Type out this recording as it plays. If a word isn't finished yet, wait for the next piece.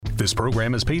This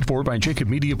program is paid for by Jacob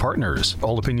Media Partners.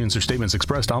 All opinions or statements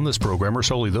expressed on this program are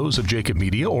solely those of Jacob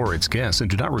Media or its guests and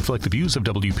do not reflect the views of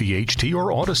WPHT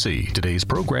or Odyssey. Today's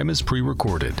program is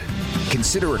pre-recorded.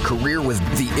 Consider a career with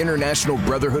the International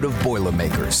Brotherhood of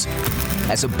Boilermakers.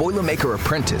 As a Boilermaker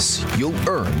apprentice, you'll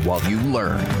earn while you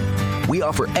learn. We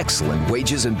offer excellent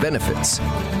wages and benefits.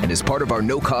 And as part of our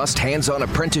no-cost hands-on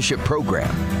apprenticeship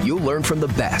program, you'll learn from the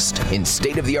best in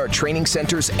state-of-the-art training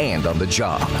centers and on the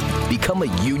job. Become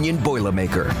a union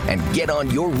Boilermaker and get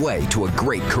on your way to a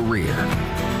great career.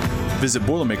 Visit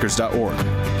Boilermakers.org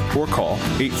or call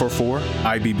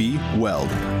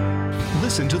 844-IBB-WELD.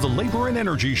 Listen to the Labor and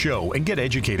Energy Show and get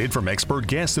educated from expert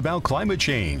guests about climate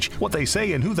change. What they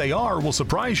say and who they are will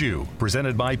surprise you.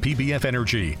 Presented by PBF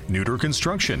Energy, Neuter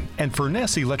Construction, and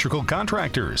Furness Electrical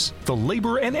Contractors. The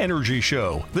Labor and Energy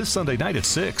Show, this Sunday night at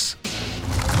 6.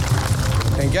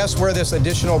 And guess where this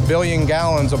additional billion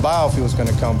gallons of biofuel is going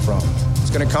to come from? It's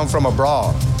going to come from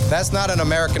abroad. That's not an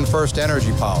American first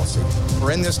energy policy.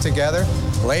 We're in this together.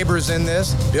 Labor's in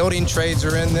this. Building trades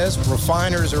are in this.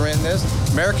 Refiners are in this.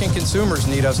 American consumers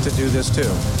need us to do this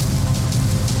too.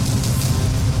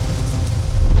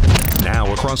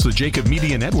 Now across the Jacob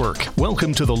Media Network,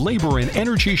 welcome to the Labor and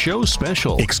Energy Show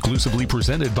special, exclusively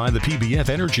presented by the PBF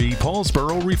Energy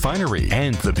Paulsboro Refinery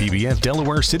and the PBF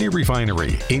Delaware City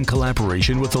Refinery, in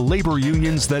collaboration with the labor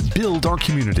unions that build our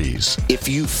communities. If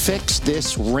you fix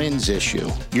this RINs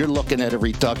issue, you're looking at a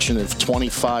reduction of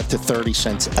 25 to 30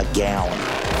 cents a gallon.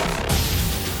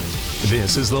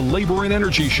 This is the Labor and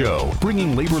Energy Show,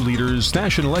 bringing labor leaders,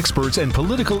 national experts, and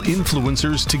political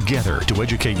influencers together to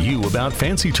educate you about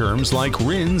fancy terms like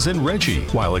RINs and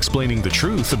RGGI, while explaining the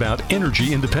truth about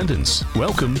energy independence.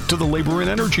 Welcome to the Labor and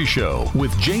Energy Show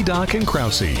with J. Doc and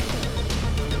Krause.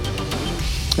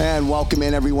 And welcome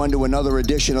in, everyone, to another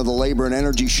edition of the Labor and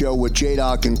Energy Show with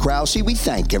J-Doc and Krause. We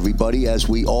thank everybody, as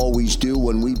we always do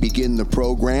when we begin the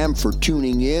program, for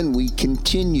tuning in. We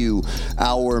continue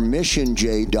our mission,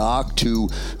 J-Doc, to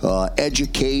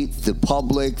educate the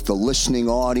public, the listening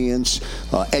audience,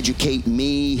 educate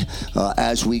me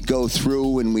as we go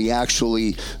through, and we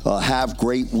actually have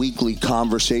great weekly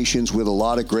conversations with a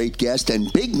lot of great guests.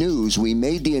 And big news, we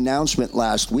made the announcement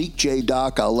last week,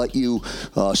 J-Doc. I'll let you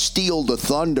steal the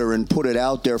thunder and put it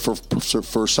out there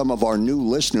for some of our new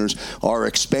listeners. Our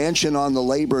expansion on the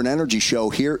Labor and Energy Show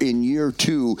here in year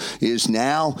 2 is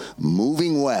now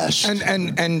moving west.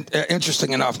 And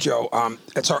interesting enough, Joe,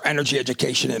 it's our Energy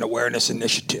Education and Awareness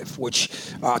Initiative, which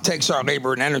takes our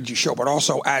Labor and Energy Show, but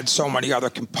also adds so many other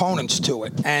components to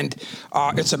it. And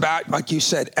it's about, like you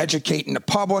said, educating the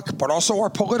public, but also our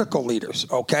political leaders,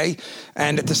 okay?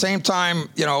 And at the same time,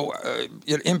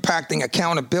 impacting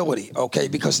accountability, okay?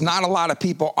 Because not a lot of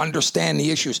people understand the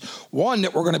issues. One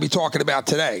that we're going to be talking about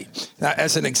today,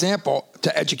 as an example,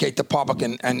 to educate the public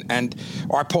and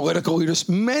our political leaders,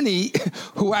 many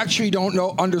who actually don't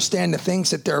understand the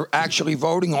things that they're actually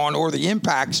voting on or the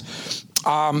impacts.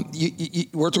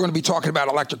 We're going to be talking about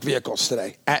electric vehicles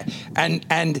today,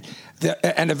 and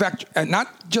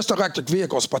not just electric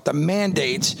vehicles, but the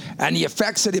mandates and the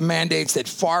effects of the mandates that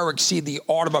far exceed the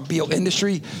automobile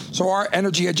industry. So our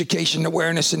Energy Education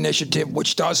Awareness Initiative,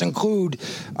 which does include,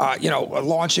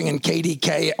 launching in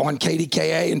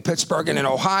KDKA in Pittsburgh and in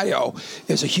Ohio,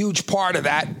 is a huge part of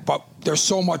that. But there's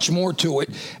so much more to it,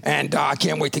 and I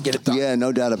can't wait to get it done. Yeah,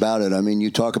 no doubt about it. I mean,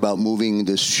 you talk about moving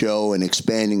this show and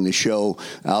expanding the show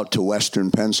out to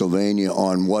Western Pennsylvania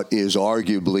on what is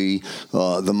arguably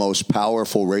the most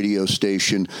powerful radio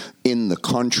station in the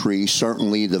country,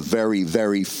 certainly the very,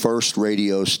 very first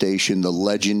radio station, the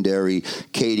legendary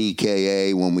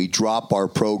KDKA. When we drop our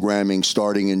programming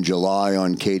starting in July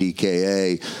on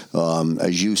KDKA,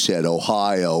 as you said,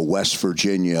 Ohio, West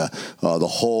Virginia, the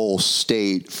whole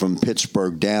state from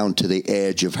Pittsburgh down to the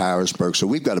edge of Harrisburg. So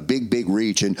we've got a big, big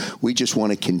reach, and we just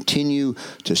want to continue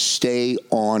to stay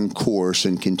on course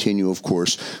and continue, of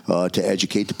course, to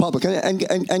educate the public.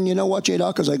 And you know what,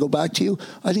 J-Doc, as I go back to you,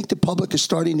 I think the public is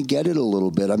starting to get it a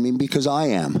little bit. I mean, because I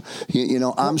am.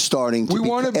 I'm starting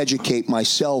to educate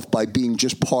myself by being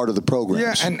just part of the program.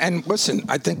 Yeah, and listen,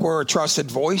 I think we're a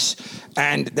trusted voice,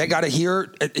 and they got to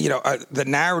hear, the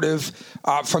narrative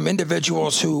from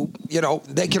individuals who,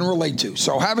 they can relate to.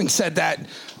 So having said that,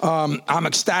 I'm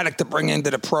ecstatic to bring into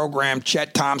the program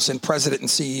Chet Thompson, President and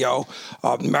CEO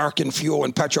of American Fuel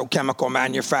and Petrochemical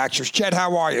Manufacturers. Chet,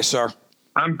 how are you, sir?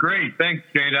 I'm great. Thanks,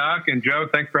 J-Doc. And Joe,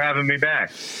 thanks for having me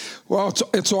back. Well,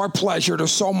 it's our pleasure.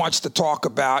 There's so much to talk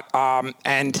about. Like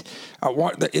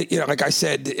I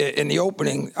said in the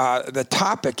opening, the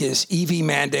topic is EV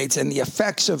mandates and the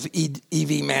effects of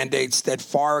EV mandates that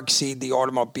far exceed the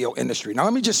automobile industry. Now,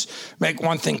 let me just make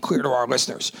one thing clear to our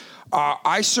listeners.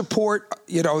 I support,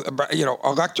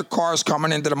 electric cars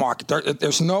coming into the market.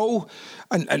 There's no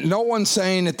one's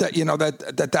saying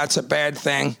that's a bad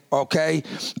thing. Okay.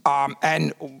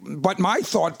 But my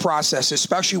thought process,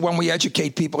 especially when we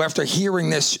educate people after hearing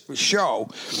this show,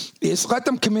 is let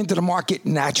them come into the market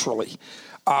naturally.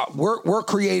 We're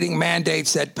creating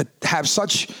mandates that have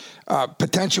such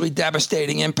potentially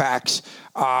devastating impacts.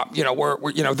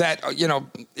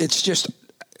 It's just.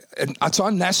 It's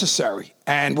unnecessary,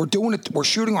 and we're doing it. We're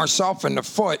shooting ourselves in the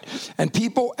foot, and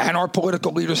people and our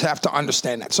political leaders have to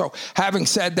understand that. So, having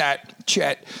said that,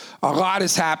 Chet, a lot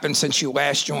has happened since you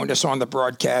last joined us on the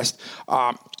broadcast.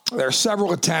 There are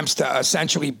several attempts to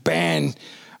essentially ban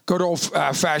good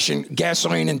old-fashioned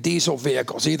gasoline and diesel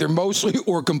vehicles, either mostly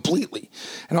or completely.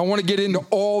 And I want to get into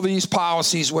all these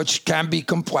policies, which can be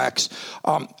complex.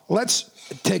 Let's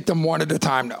take them one at a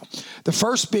time now. The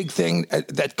first big thing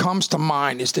that comes to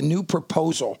mind is the new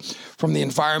proposal from the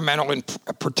Environmental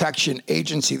Protection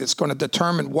Agency that's going to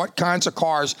determine what kinds of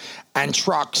cars and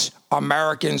trucks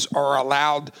Americans are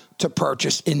allowed to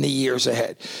purchase in the years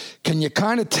ahead. Can you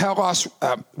kind of tell us,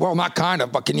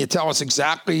 but can you tell us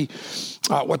exactly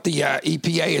what the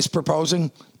EPA is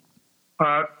proposing?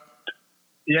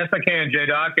 Yes, I can,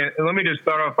 J-Doc. And let me just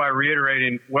start off by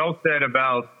reiterating, well said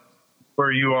about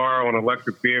where you are on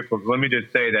electric vehicles. Let me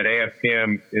just say that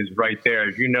AFPM is right there.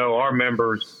 As you know, our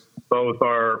members both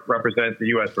represent the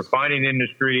U.S. refining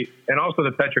industry and also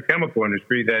the petrochemical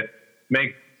industry that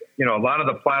makes a lot of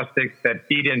the plastics that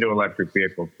feed into electric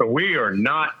vehicles. So we are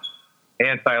not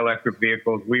anti-electric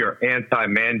vehicles. We are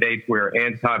anti-mandates. We are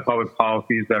anti-public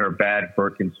policies that are bad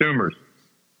for consumers.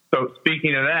 So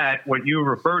speaking of that, what you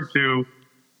referred to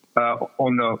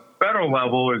on the federal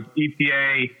level is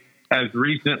EPA has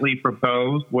recently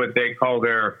proposed what they call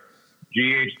their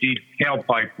GHG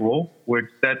tailpipe rule, which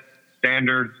sets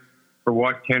standards for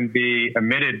what can be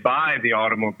emitted by the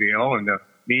automobile and the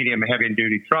medium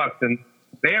heavy-duty trucks. And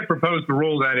they have proposed a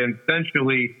rule that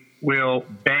essentially will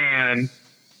ban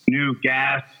new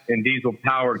gas and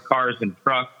diesel-powered cars and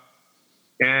trucks.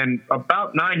 And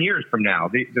about 9 years from now,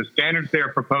 the standards they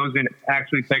are proposing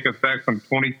actually take effect from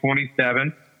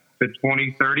 2027 to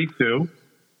 2032.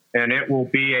 And it will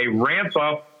be a ramp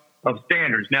up of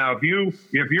standards. Now, if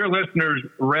your listeners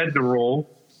read the rule,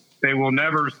 they will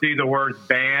never see the words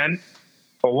ban.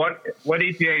 But what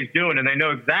EPA is doing, and they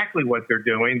know exactly what they're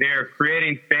doing, they are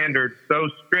creating standards so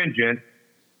stringent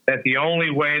that the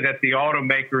only way that the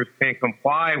automakers can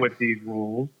comply with these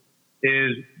rules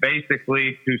is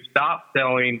basically to stop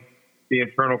selling the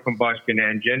internal combustion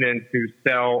engine and to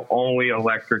sell only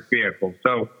electric vehicles.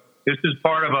 So this is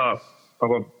part of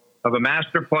a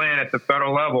master plan at the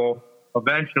federal level,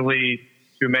 eventually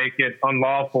to make it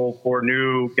unlawful for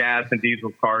new gas and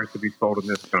diesel cars to be sold in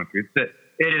this country. It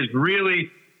is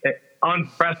really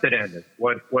unprecedented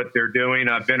what they're doing.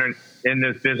 I've been in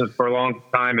this business for a long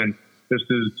time, and this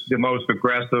is the most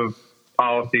aggressive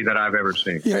policy that I've ever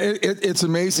seen. Yeah, it's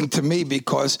amazing to me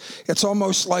because it's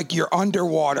almost like you're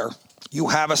underwater. You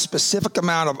have a specific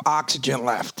amount of oxygen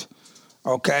left,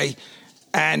 okay?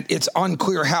 And it's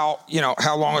unclear how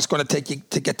long it's going to take you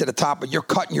to get to the top, but you're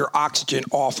cutting your oxygen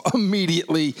off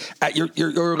immediately.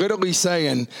 You're literally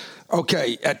saying,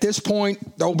 okay, at this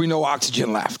point, there will be no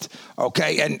oxygen left.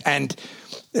 Okay. And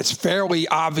it's fairly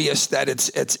obvious that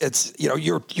it's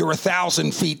you're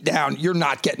 1,000 feet down. You're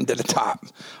not getting to the top.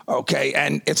 Okay.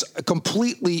 And it's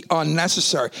completely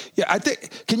unnecessary. Yeah. I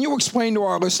think, can you explain to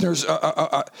our listeners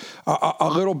a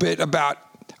little bit about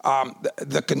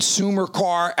the consumer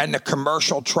car and the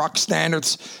commercial truck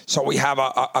standards, so we have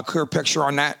a clear picture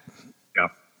on that?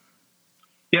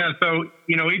 Yeah. So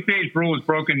EPA's rule is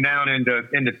broken down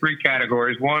into three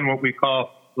categories. One, what we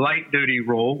call light duty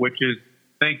rule, which is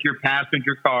think your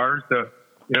passenger cars, the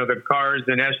cars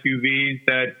and SUVs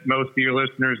that most of your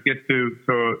listeners get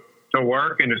to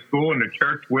work and to school and to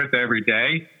church with every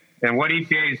day. And what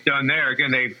EPA has done there,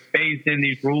 again, they've phased in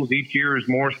these rules. Each year is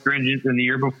more stringent than the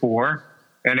year before.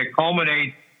 And it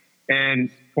culminates in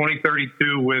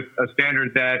 2032 with a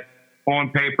standard that on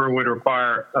paper would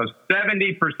require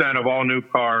 70% of all new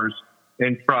cars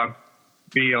and trucks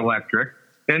be electric.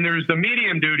 Then there's the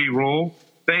medium duty rule.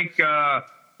 Think, the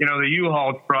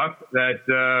U-Haul truck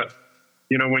that,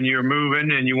 when you're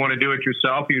moving and you want to do it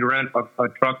yourself, you'd rent a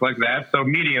truck like that. So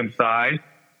medium size.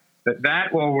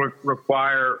 That will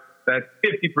require that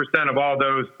 50% of all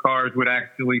those cars would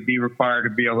actually be required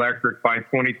to be electric by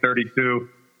 2032.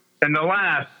 And the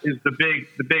last is the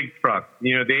big truck, the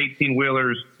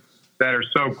 18-wheelers that are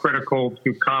so critical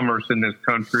to commerce in this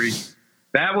country.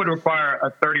 That would require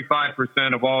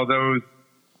 35% of all those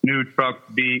new trucks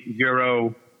be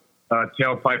zero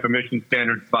tailpipe emission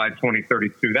standards by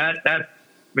 2032.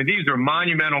 These are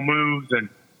monumental moves, and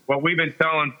what we've been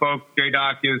telling folks,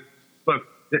 J-Doc, is, look,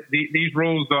 these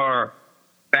rules are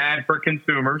bad for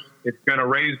consumers. It's going to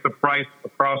raise the price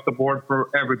across the board for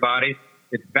everybody.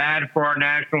 It's bad for our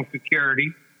national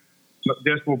security.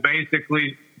 This will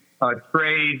basically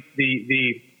trade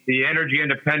the energy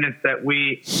independence that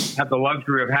we have the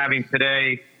luxury of having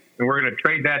today, and we're going to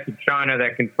trade that to China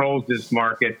that controls this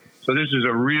market. So this is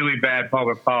a really bad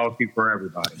public policy for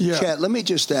everybody. Yeah. Chet, let me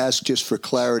just ask, just for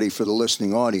clarity for the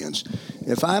listening audience,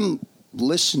 if I'm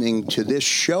listening to this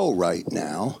show right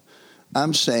now,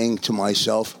 I'm saying to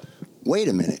myself, wait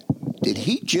a minute, did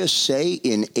he just say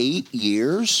in 8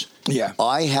 years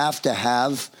I have to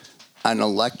have an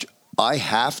electric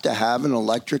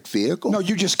vehicle? No,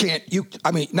 you just can't. You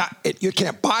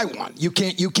can't buy one. You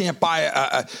can't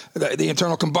buy the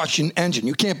internal combustion engine.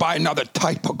 You can't buy another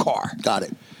type of car. Got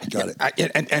it.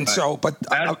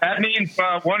 That means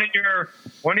one of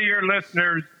your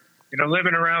listeners,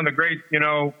 living around the great,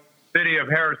 city of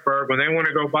Harrisburg, when they want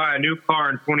to go buy a new car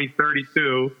in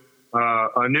 2032,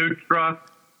 a new truck,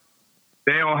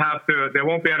 they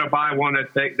won't be able to buy one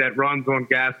that runs on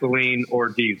gasoline or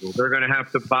diesel. They're going to have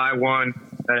to buy one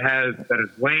that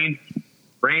is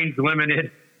range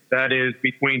limited, that is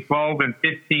between $12,000 and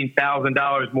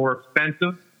 $15,000 more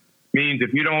expensive. Means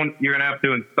you're going to have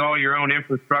to install your own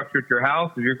infrastructure at your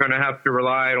house, or you're going to have to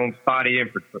rely on spotty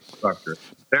infrastructure.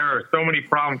 There are so many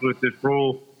problems with this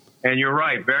rule, and you're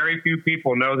right. Very few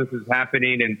people know this is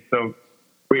happening, and so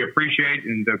we appreciate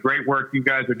the great work you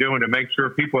guys are doing to make sure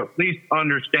people at least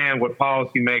understand what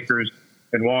policymakers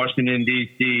in Washington,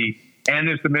 D.C. and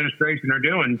this administration are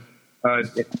doing to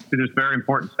this very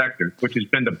important sector, which has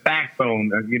been the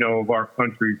backbone of our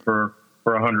country for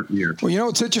 100 years. Well,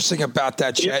 it's interesting about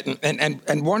that, Chet,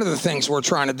 and one of the things we're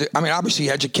trying to do,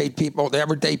 obviously educate people, the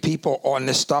everyday people, on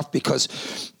this stuff,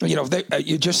 because,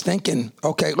 you're just thinking,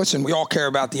 okay, listen, we all care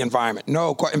about the environment.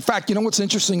 No, in fact, what's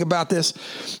interesting about this?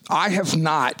 I have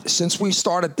not, since we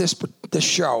started this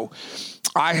show,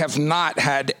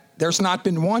 there's not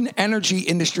been one energy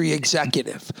industry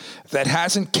executive that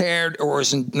hasn't cared or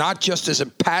is not just as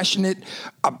passionate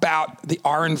about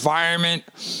our environment,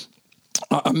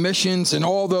 emissions and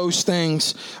all those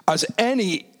things as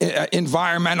any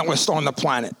environmentalist on the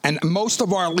planet. And most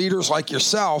of our leaders like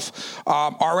yourself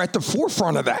are at the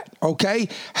forefront of that, okay?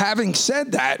 Having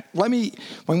said that, when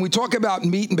we talk about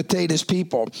meat and potatoes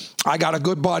people, I got a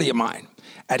good buddy of mine,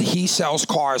 and he sells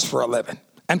cars for a living.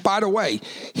 And by the way,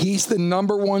 he's the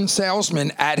number one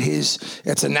salesman at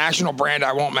it's a national brand.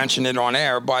 I won't mention it on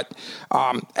air, but,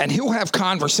 and he'll have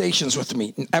conversations with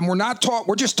me. And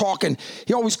we're just talking.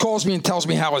 He always calls me and tells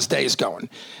me how his day is going.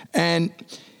 And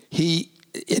he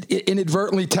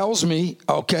inadvertently tells me,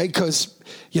 okay, because,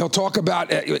 talk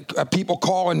about people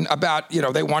calling about,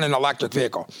 they want an electric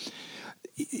vehicle.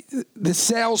 The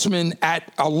salesman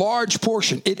at a large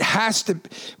portion, it has to,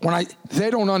 they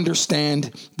don't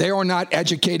understand, they are not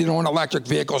educated on electric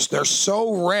vehicles. They're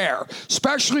so rare,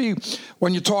 especially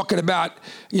when you're talking about,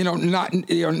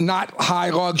 not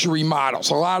high luxury models.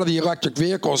 A lot of the electric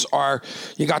vehicles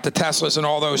you got the Teslas and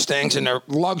all those things, and they're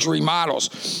luxury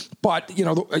models. But,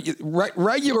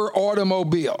 regular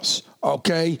automobiles,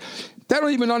 okay, they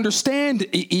don't even understand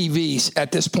EVs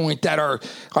at this point that are,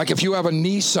 like if you have a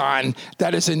Nissan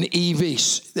that is an EV.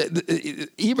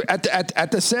 Even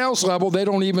at the sales level, they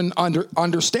don't even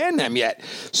understand them yet.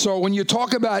 So when you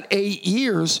talk about 8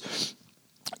 years,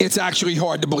 it's actually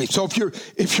hard to believe. So if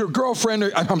your girlfriend,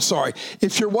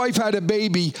 if your wife had a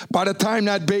baby, by the time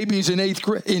that baby's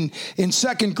in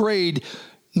second grade,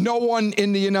 no one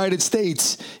in the United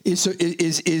States is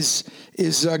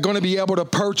going to be able to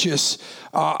purchase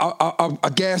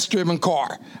a gas-driven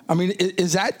car. Would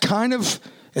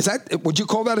you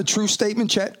call that a true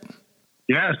statement, Chet?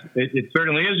 Yes, it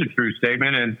certainly is a true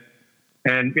statement,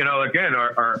 and again,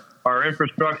 our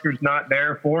infrastructure is not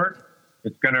there for it.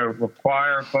 It's going to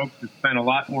require folks to spend a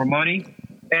lot more money,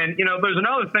 and there's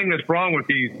another thing that's wrong with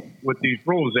these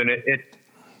rules, and it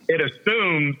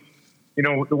assumes.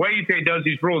 The way EPA does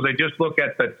these rules, they just look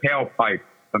at the tailpipe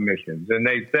emissions, and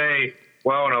they say,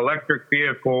 well, an electric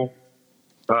vehicle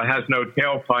has no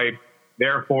tailpipe,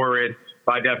 therefore it's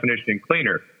by definition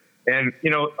cleaner. And,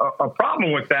 a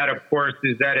problem with that, of course,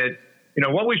 is that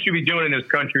what we should be doing in this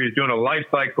country is doing a life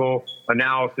cycle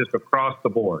analysis across the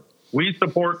board. We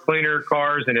support cleaner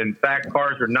cars, and in fact,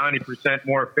 cars are 90%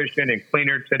 more efficient and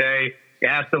cleaner today.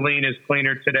 Gasoline is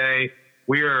cleaner today.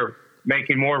 We are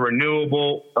making more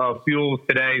renewable fuels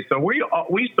today. So we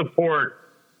support,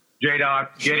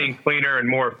 J-Doc, getting cleaner and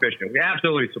more efficient. We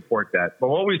absolutely support that. But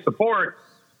what we support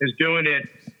is doing it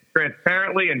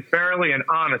transparently and fairly and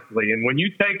honestly. And when you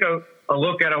take a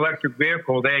look at electric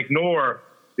vehicles, they ignore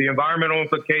the environmental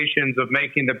implications of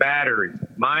making the batteries,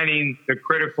 mining the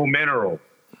critical minerals,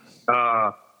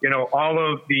 all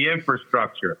of the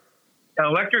infrastructure. An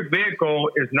electric vehicle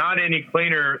is not any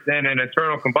cleaner than an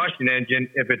internal combustion engine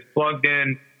if it's plugged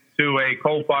in to a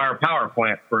coal-fired power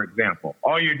plant, for example.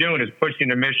 All you're doing is pushing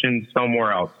emissions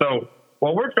somewhere else. So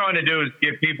what we're trying to do is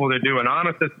get people to do an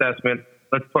honest assessment.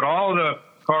 Let's put all the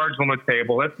cards on the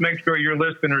table. Let's make sure your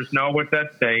listeners know what's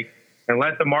at stake, and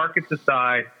let the market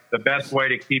decide the best way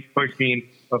to keep pushing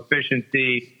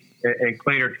efficiency and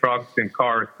cleaner trucks and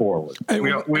cars forward.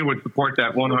 We would support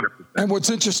that 100%. And what's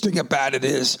interesting about it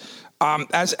is,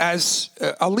 as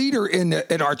a leader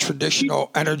in our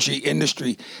traditional energy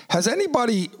industry, has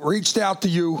anybody reached out to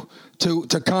you to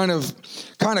kind of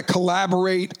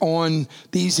collaborate on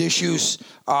these issues?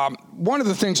 One of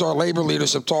the things our labor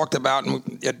leaders have talked about, and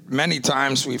many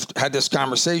times we've had this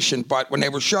conversation, but when they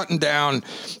were shutting down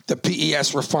the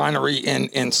PES refinery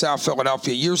in South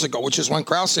Philadelphia years ago, which is when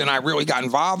Krause and I really got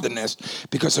involved in this,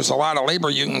 because there's a lot of labor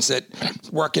unions that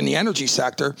work in the energy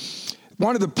sector.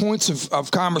 One of the points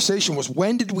of conversation was,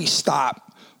 when did we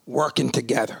stop working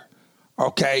together?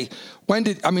 Okay,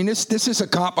 this is a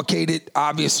complicated,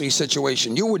 obviously,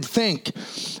 situation. You would think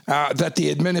that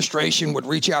the administration would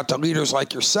reach out to leaders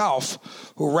like yourself,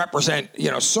 who represent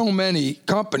so many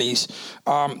companies,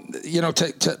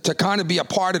 to kind of be a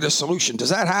part of the solution. Does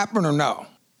that happen or no?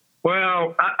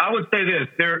 Well, I would say this: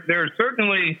 there are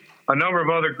certainly a number of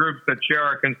other groups that share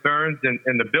our concerns,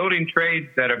 and the building trades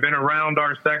that have been around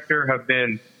our sector have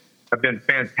been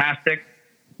fantastic.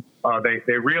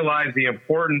 They realize the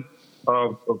importance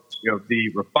of the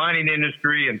refining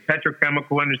industry and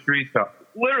petrochemical industry to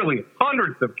literally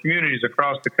hundreds of communities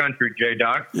across the country,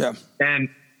 J-Doc. Yeah. And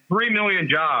 3 million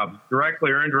jobs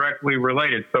directly or indirectly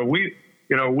related. So we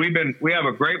have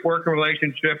a great working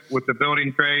relationship with the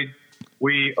building trades.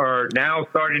 We are now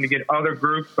starting to get other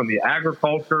groups, from the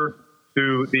agriculture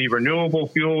to the renewable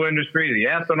fuel industry, the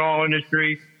ethanol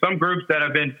industry. Some groups that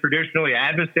have been traditionally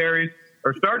adversaries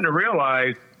are starting to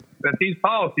realize that these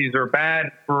policies are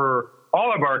bad for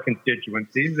all of our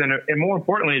constituencies, and more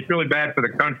importantly, it's really bad for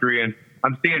the country. And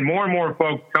I'm seeing more and more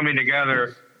folks coming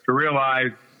together to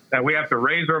realize that we have to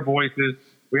raise our voices.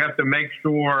 We have to make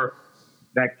sure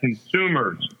that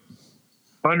consumers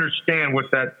understand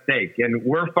what's at stake. And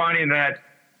we're finding that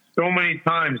so many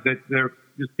times that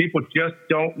people just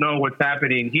don't know what's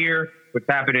happening here, what's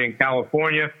happening in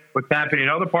California, what's happening in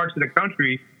other parts of the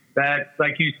country, that,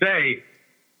 like you say,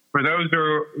 for those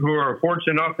who are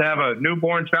fortunate enough to have a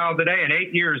newborn child today, in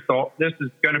 8 years, this is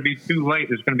going to be too late.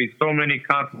 There's going to be so many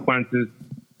consequences,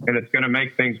 and it's going to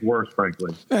make things worse,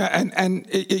 frankly. And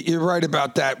you're right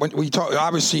about that. When we talk,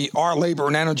 obviously, our Labor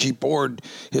and Energy Board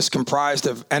is comprised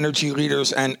of energy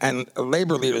leaders and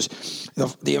labor leaders.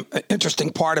 The interesting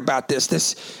part about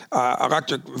this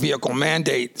electric vehicle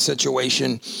mandate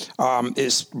situation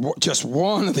is just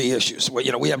one of the issues.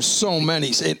 We have so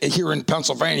many here in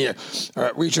Pennsylvania,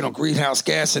 Regional Greenhouse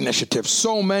Gas Initiative.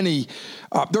 So many.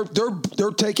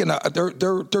 They're taking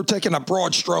a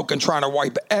broad stroke and trying to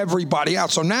wipe everybody out.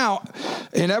 So now,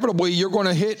 inevitably, you're going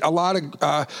to hit a lot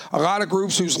of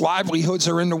groups whose livelihoods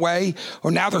are in the way,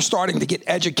 or now they're starting to get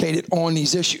educated on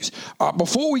these issues.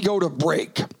 Before we go to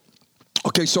break,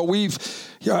 okay, so we've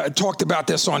talked about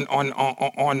this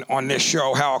on this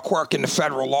show, how a quirk in the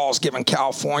federal law is giving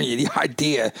California the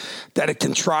idea that it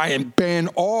can try and ban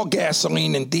all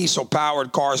gasoline and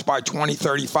diesel-powered cars by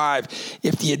 2035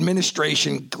 if the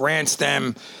administration grants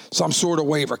them some sort of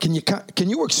waiver. Can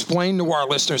you explain to our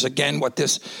listeners again what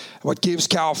gives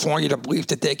California the belief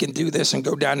that they can do this and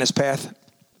go down this path?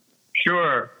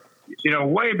 Sure.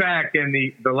 Way back in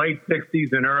the late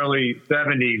 60s and early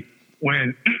 70s,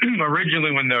 when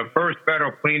the first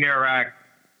Federal Clean Air Act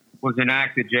was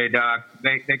enacted, J-Doc,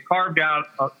 they carved out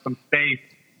some space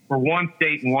for one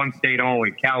state and one state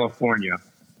only, California.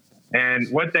 And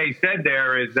what they said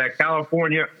there is that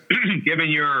California, given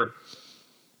your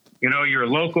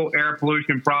local air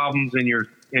pollution problems and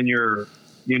your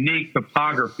unique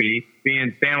topography,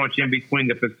 being sandwiched in between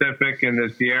the Pacific and the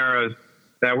Sierras,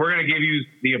 that we're going to give you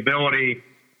the ability,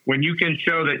 when you can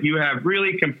show that you have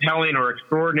really compelling or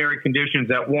extraordinary conditions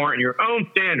that warrant your own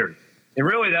standards. And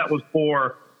really that was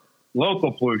for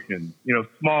local pollution,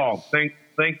 smog. Think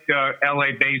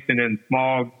LA Basin and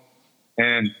smog.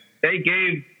 And they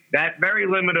gave that very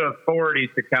limited authority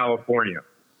to California.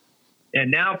 And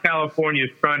now California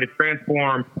is trying to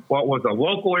transform what was a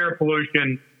local air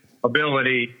pollution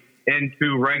ability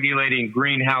into regulating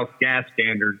greenhouse gas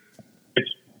standards.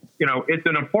 It's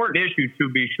an important issue, to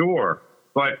be sure.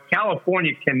 but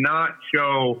California cannot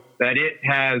show that it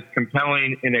has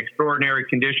compelling and extraordinary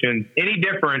conditions any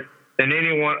different than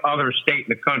any one other state in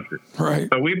the country. Right.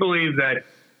 So we believe that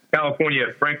California,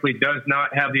 frankly, does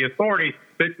not have the authority.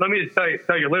 But let me just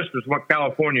tell your listeners what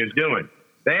California is doing.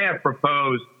 They have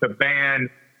proposed to ban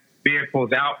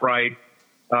vehicles outright,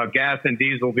 gas and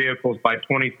diesel vehicles, by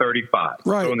 2035.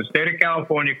 Right. So in the state of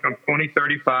California, come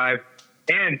 2035,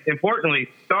 and importantly,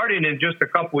 starting in just a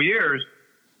couple of years,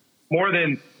 more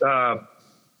than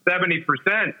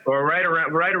 70% or right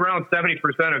around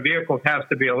 70% of vehicles has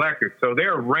to be electric. So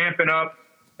they're ramping up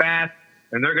fast,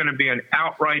 and they're going to be an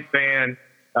outright ban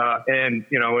in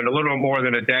a little more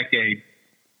than a decade.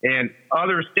 And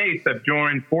other states have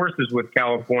joined forces with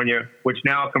California, which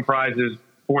now comprises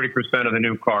 40% of the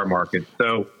new car market.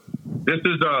 So this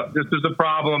is a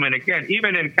problem. And again,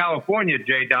 even in California,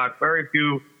 J-Doc, very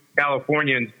few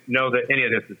Californians know that any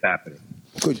of this is happening.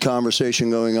 Good conversation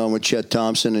going on with Chet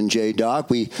Thompson and J-Doc.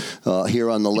 We here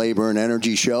on the Labor and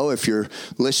Energy Show. If you're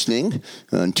listening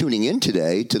and tuning in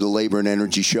today to the Labor and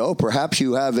Energy Show, perhaps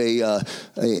you have a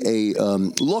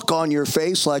look on your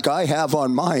face like I have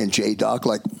on mine, J-Doc.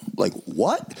 Like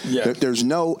what? Yeah. There's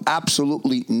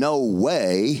absolutely no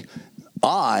way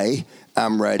I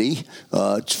am ready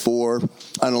for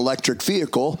an electric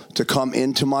vehicle to come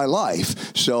into my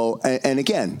life. So, and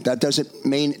again, that doesn't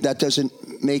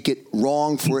make it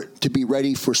wrong for it to be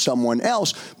ready for someone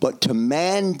else, but to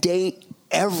mandate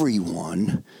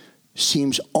everyone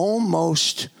seems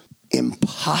almost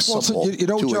impossible to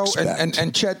Joe, expect.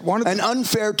 And Chet, and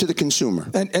unfair to the consumer.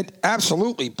 And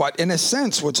absolutely, but in a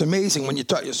sense, what's amazing when you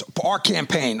talk, our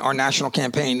campaign, our national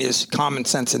campaign, is common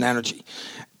sense and energy,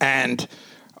 and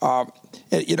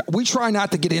we try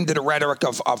not to get into the rhetoric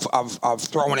of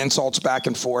throwing insults back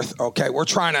and forth. Okay, we're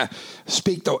trying to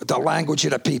speak the language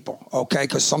of the people. Okay,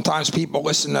 because sometimes people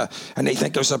listen to and they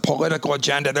think there's a political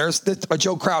agenda.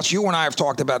 Joe Crouch, you and I have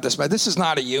talked about this, but this is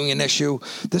not a union issue.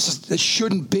 This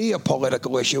shouldn't be a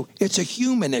political issue. It's a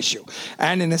human issue.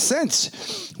 And in a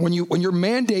sense, when you're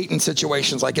mandating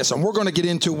situations like this, and we're going to get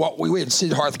into what we had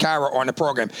Siddharth Kara on the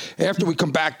program after we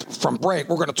come back from break.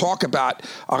 We're going to talk about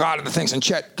a lot of the things, and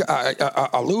Chet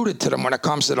alluded to them when it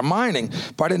comes to the mining,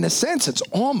 but in a sense, it's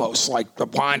almost like the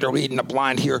blind are leading the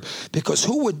blind here, because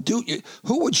who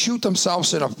would shoot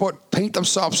themselves in the foot, paint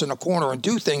themselves in a corner, and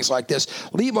do things like this,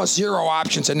 leave us zero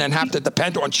options, and then have to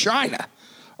depend on China,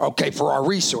 okay, for our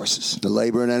resources. The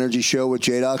Labor and Energy Show with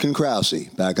J-Doc and Krause.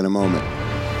 Back in a moment.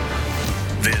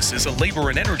 This is a Labor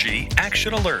and Energy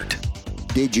Action Alert.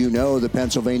 Did you know the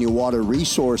Pennsylvania Water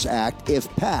Resource Act, if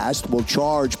passed, will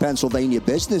charge Pennsylvania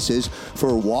businesses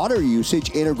for water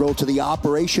usage integral to the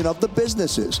operation of the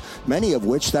businesses, many of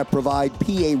which that provide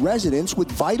PA residents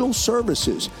with vital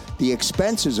services? The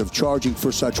expenses of charging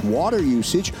for such water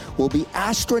usage will be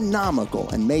astronomical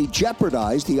and may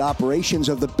jeopardize the operations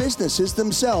of the businesses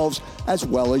themselves as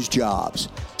well as jobs.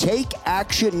 Take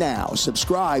action now.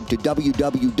 Subscribe to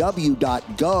www.gov.net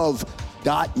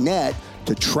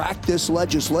to track this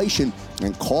legislation,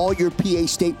 and call your PA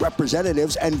state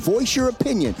representatives and voice your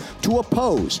opinion to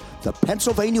oppose the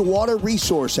Pennsylvania Water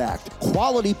Resource Act.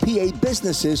 Quality PA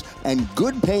businesses and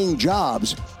good-paying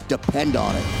jobs depend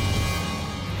on it.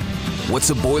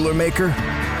 What's a Boilermaker?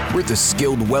 We're the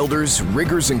skilled welders,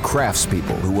 riggers, and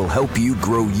craftspeople who will help you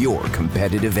grow your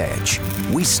competitive edge.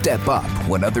 We step up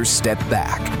when others step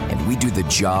back, and we do the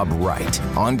job right,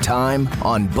 on time,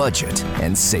 on budget,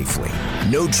 and safely.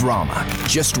 No drama,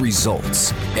 just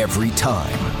results every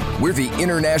time. We're the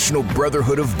International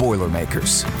Brotherhood of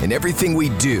Boilermakers, and everything we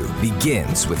do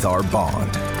begins with our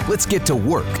bond. Let's get to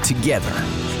work together.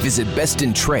 Visit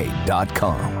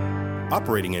bestintrade.com.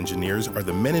 Operating engineers are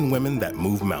the men and women that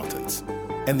move mountains.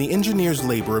 And the Engineers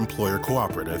Labor Employer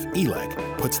Cooperative, ELEC,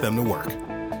 puts them to work.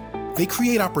 They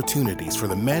create opportunities for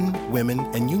the men, women,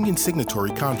 and union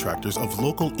signatory contractors of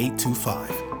Local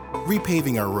 825,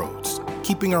 repaving our roads,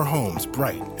 keeping our homes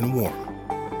bright and warm,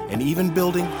 and even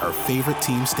building our favorite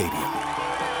team stadium.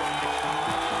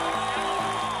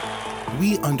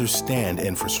 We understand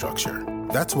infrastructure.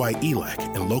 That's why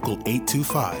ELEC and Local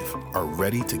 825 are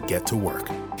ready to get to work.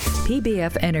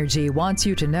 PBF Energy wants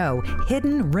you to know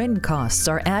hidden RIN costs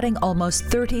are adding almost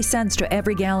 30 cents to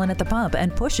every gallon at the pump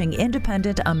and pushing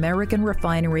independent American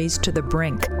refineries to the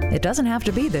brink. It doesn't have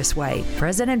to be this way.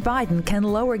 President Biden can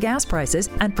lower gas prices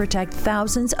and protect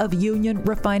thousands of union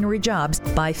refinery jobs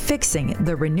by fixing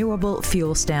the renewable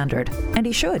fuel standard. And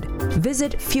he should.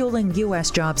 Visit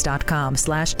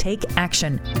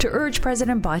fuelingusjobs.com/take-action to urge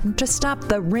President Biden to stop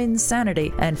the RIN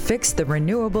sanity and fix the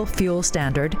renewable fuel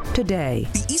standard today.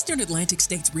 The Eastern Atlantic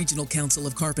States Regional Council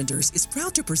of Carpenters is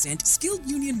proud to present skilled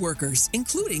union workers,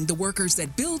 including the workers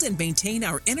that build and maintain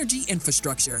our energy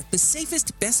infrastructure. The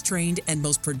safest, best trained, and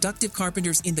most productive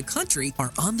carpenters in the country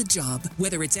are on the job.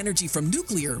 Whether it's energy from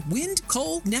nuclear, wind,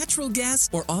 coal, natural gas,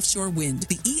 or offshore wind,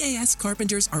 the EAS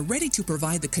carpenters are ready to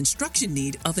provide the construction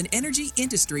need of an energy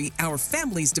industry our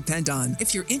families depend on.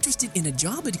 If you're interested in a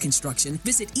job in construction,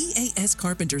 visit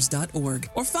eascarpenters.org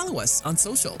or follow us on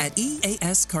social at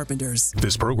EAS Carpenters.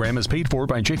 This program is paid for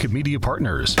by Jacob Media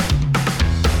Partners.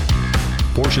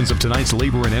 Portions of tonight's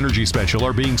Labor and Energy Special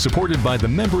are being supported by the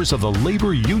members of the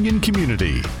labor union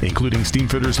community, including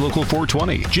Steamfitters Local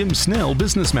 420, Jim Snell,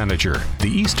 Business Manager, the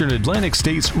Eastern Atlantic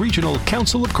States Regional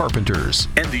Council of Carpenters,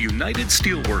 and the United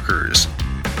Steelworkers.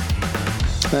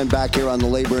 And back here on the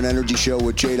Labor and Energy Show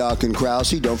with J-Doc and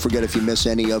Krause. Don't forget, if you miss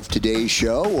any of today's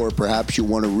show, or perhaps you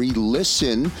want to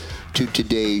re-listen to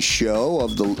today's show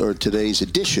or today's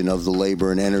edition of the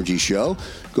Labor and Energy Show,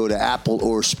 go to Apple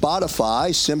or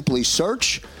Spotify. Simply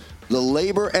search the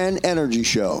Labor and Energy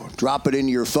Show. Drop it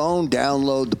into your phone,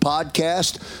 download the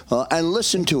podcast, and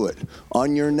listen to it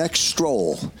on your next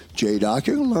stroll. J-Doc,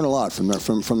 you're going to learn a lot from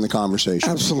the conversation.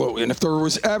 Absolutely. And if there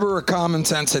was ever a common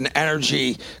sense and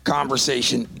energy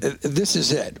conversation, this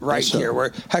is it right here.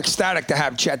 We're ecstatic to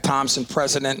have Chet Thompson,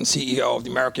 President and CEO of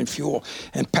the American Fuel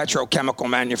and Petrochemical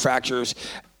Manufacturers,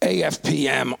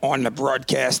 AFPM, on the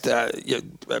broadcast.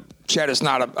 Chet is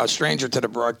not a stranger to the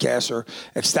broadcast. We're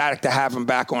ecstatic to have him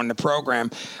back on the program.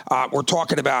 We're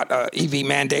talking about EV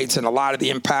mandates and a lot of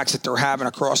the impacts that they're having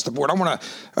across the board. I want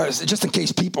to, just in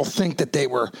case people think that they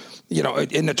were,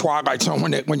 in the twilight zone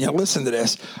when you listen to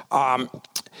this,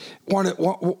 one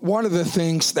of the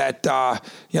things that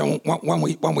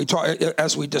when we talk,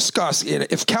 as we discuss,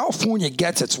 if California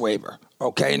gets its waiver,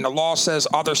 okay, and the law says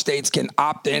other states can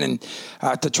opt in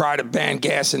and to try to ban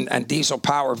gas and diesel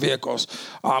power vehicles.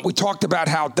 We talked about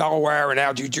how Delaware and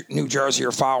how New Jersey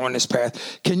are following this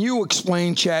path. Can you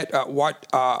explain, Chet, what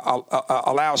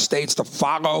allows states to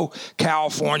follow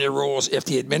California rules if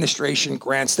the administration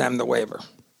grants them the waiver?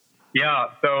 Yeah,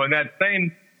 so in that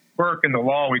same work in the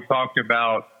law we talked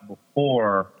about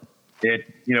before,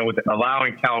 with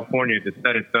allowing California to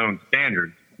set its own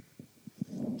standards,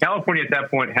 California at that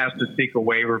point has to seek a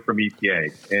waiver from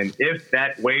EPA. And if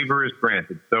that waiver is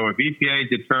granted, so if EPA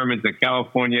determines that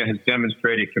California has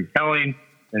demonstrated compelling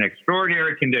and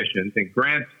extraordinary conditions and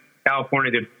grants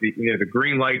California the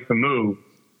green light to move,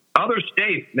 other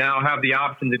states now have the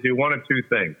option to do one of two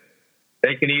things.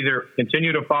 They can either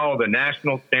continue to follow the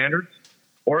national standards,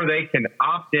 or they can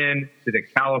opt in to the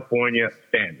California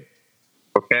standard.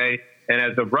 Okay? And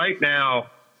as of right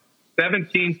now,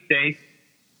 17 states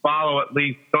follow at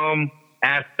least some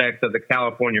aspects of the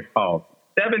California policy.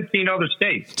 17 other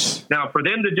states. Now, for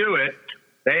them to do it,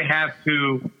 they have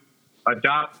to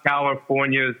adopt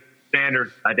California's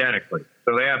standards identically.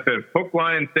 So they have to hook,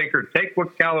 line, and sinker, take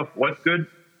what's good,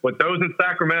 what those in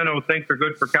Sacramento think are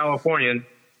good for Californians,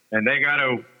 and they got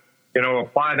to,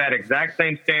 apply that exact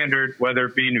same standard, whether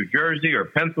it be New Jersey or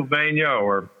Pennsylvania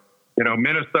or,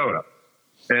 Minnesota.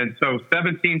 And so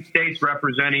 17 states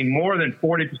representing more than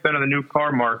 40% of the new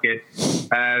car market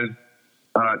has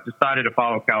decided to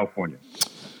follow California.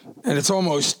 And it's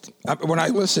almost, when I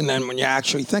listen and when you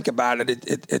actually think about it,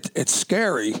 it's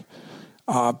scary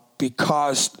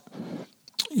because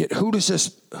who does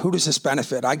this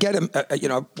benefit? I get it.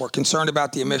 We're concerned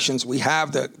about the emissions. We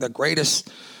have the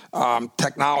greatest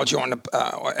technology on the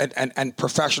and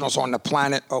professionals on the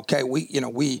planet. Okay,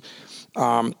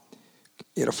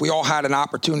 if we all had an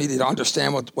opportunity to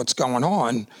understand what's going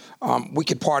on, we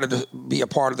could be a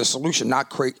part of the solution, not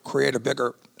create a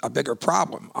bigger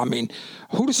problem. I mean,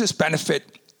 who does this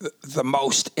benefit the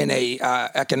most in a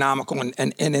economical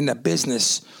and in a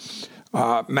business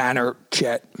manner,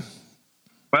 Chet?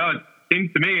 Well, it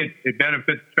seems to me it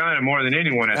benefits China more than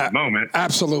anyone at the moment.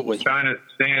 Absolutely, China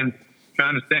stands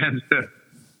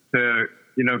to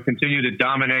continue to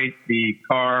dominate the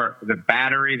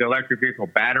electric vehicle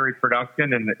battery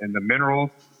production and the minerals.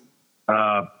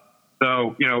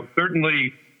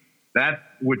 Certainly that's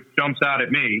what jumps out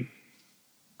at me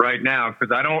right now,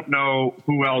 because I don't know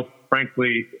who else,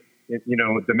 frankly,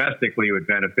 domestically would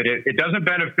benefit. It doesn't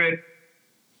benefit,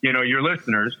 your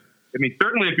listeners. I mean,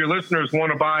 certainly if your listeners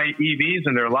want to buy EVs,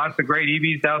 and there are lots of great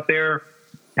EVs out there,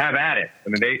 have at it. I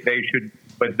mean, they should,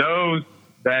 but those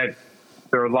that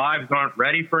their lives aren't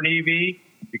ready for an EV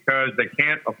because they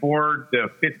can't afford the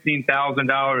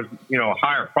 $15,000,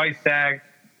 higher price tag,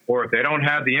 or if they don't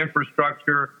have the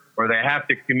infrastructure, or they have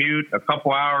to commute a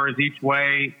couple hours each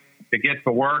way to get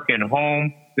to work and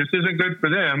home, this isn't good for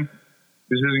them.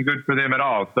 This isn't good for them at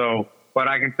all. So, but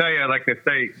I can tell you, like I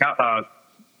say,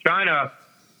 China,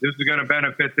 this is going to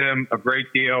benefit them a great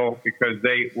deal because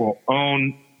they will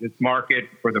own this market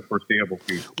for the foreseeable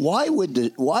future. Why would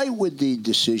the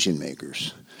decision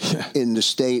makers in the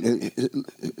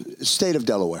state of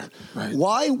Delaware, right.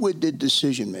 Why would the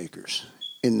decision makers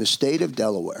in the state of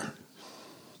Delaware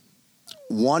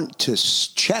want to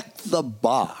check the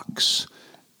box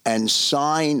and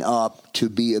sign up to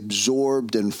be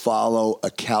absorbed and follow a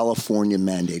California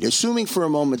mandate, assuming for a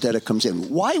moment that it comes in?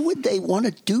 Why would they want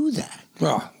to do that?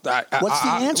 Well, what's the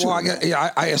answer?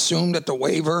 I assume that the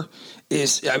waiver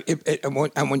is,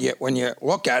 and when you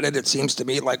look at it, it seems to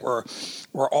me like we're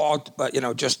all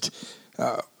just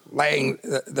laying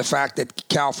the fact that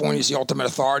California is the ultimate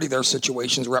authority. Their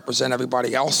situations represent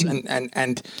everybody else, and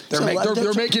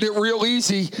they're making it real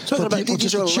easy for people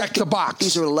just to check the box.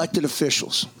 These are elected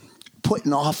officials put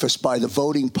in office by the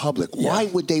voting public. Yeah. Why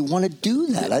would they want to do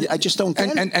that? I just don't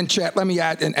get it. And Chet, let me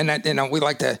add, and we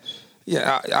like to,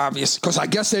 obvious, because I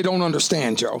guess they don't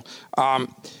understand, Joe.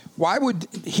 Why would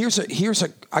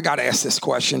I got to ask this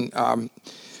question.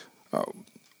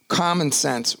 Common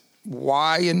sense.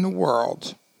 Why in the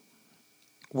world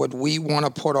would we want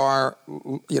to put our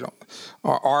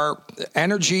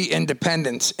energy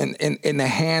independence in the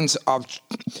hands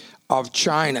of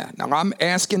China? Now, I'm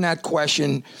asking that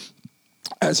question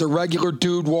as a regular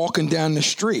dude walking down the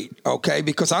street, okay?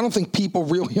 Because I don't think people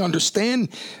really understand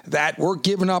that we're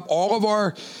giving up all of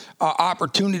our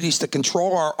opportunities to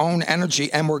control our own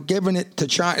energy, and we're giving it to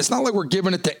China. It's not like we're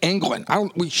giving it to England.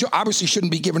 We obviously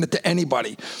shouldn't be giving it to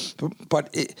anybody.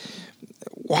 But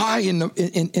why in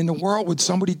the world would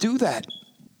somebody do that?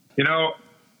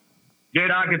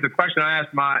 J-Doc, it's a question I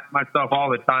ask myself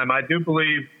all the time. I do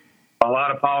believe a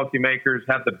lot of policymakers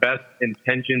have the best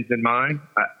intentions in mind,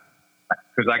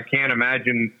 because I can't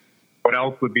imagine what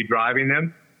else would be driving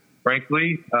them,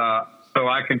 frankly. So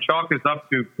I can chalk this up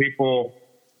to people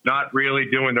not really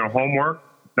doing their homework,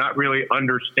 not really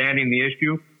understanding the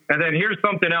issue. And then here's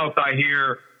something else I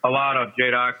hear a lot of,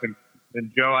 J-Doc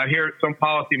and Joe. I hear some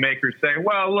policymakers say,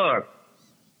 well, look,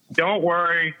 don't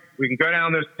worry. We can go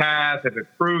down this path. If it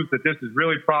proves that this is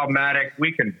really problematic,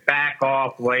 we can back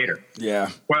off later. Yeah.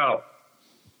 Well,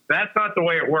 that's not the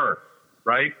way it works,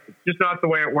 right? It's just not the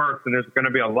way it works. And there's going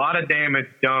to be a lot of damage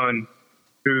done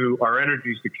to our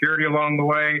energy security along the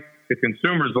way, to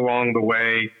consumers along the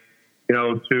way,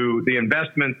 to the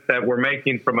investments that we're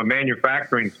making from a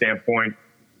manufacturing standpoint,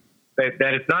 that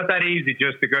it's not that easy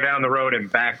just to go down the road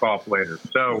and back off later.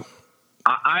 So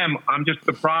I'm just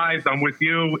surprised. I'm with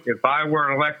you. If I were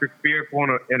an electric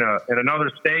vehicle in another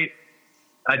state,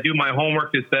 I'd do my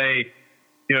homework to say,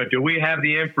 do we have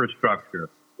the infrastructure?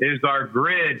 Is our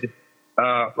grid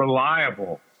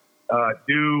reliable?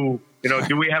 Do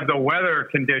we have the weather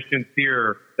conditions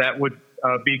here that would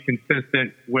be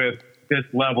consistent with this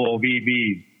level of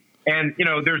EVs? And,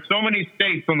 there's so many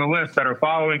states on the list that are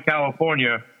following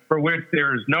California for which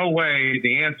there is no way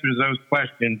the answer to those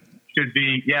questions should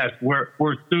be, yes,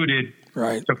 we're suited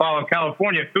to follow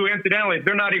California, who, incidentally,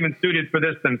 they're not even suited for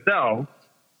this themselves.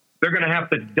 They're going to have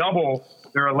to double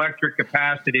their electric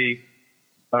capacity,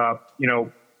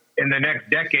 in the next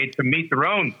decade to meet their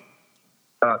own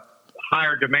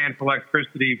higher demand for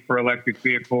electricity for electric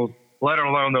vehicles, let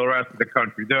alone the rest of the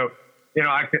country. Though,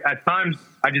 at times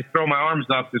I just throw my arms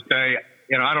up to say,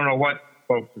 I don't know what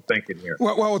folks are thinking here.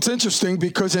 Well, it's interesting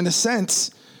because in a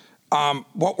sense,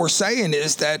 what we're saying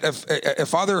is that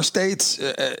if other states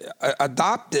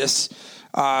adopt this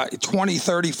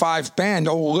 2035 ban,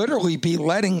 they'll literally be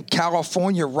letting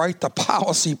California write the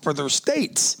policy for their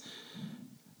states.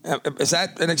 Is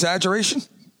that an exaggeration?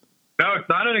 No, it's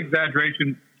not an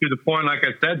exaggeration to the point, like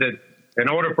I said, that in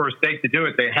order for a state to do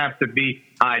it, they have to be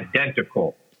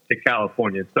identical to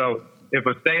California. So if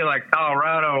a state like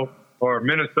Colorado or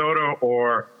Minnesota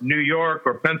or New York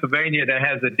or Pennsylvania that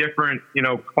has a different,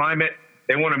 climate,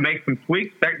 they want to make some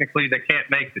tweaks. Technically, they can't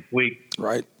make the tweak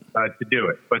to do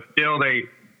it. But still, they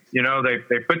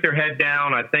put their head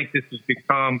down. I think this has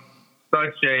become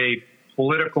such a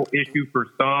political issue for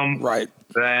some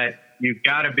that you've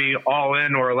got to be all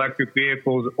in or electric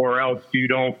vehicles or else you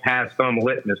don't pass some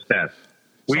litmus test.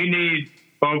 We need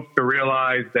folks to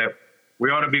realize that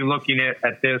we ought to be looking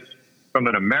at this from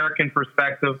an American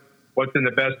perspective, what's in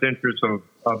the best interest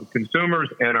of consumers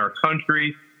and our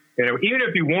country. Even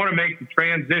if you want to make the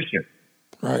transition,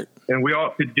 then we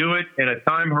ought to do it in a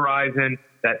time horizon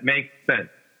that makes sense.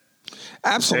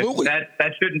 Absolutely.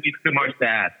 That shouldn't be too much to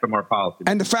ask from our policy.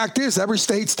 And the fact is, every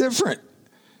state's different.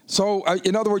 So,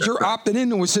 in other words, you're opting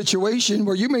into a situation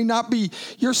where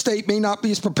your state may not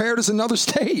be as prepared as another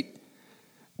state.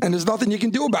 And there's nothing you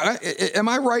can do about it. Am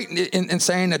I right in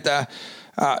saying that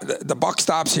the buck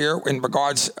stops here in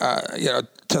regards,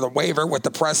 to the waiver with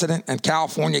the president, and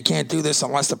California can't do this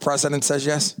unless the president says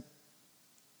yes?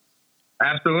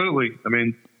 Absolutely. I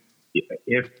mean,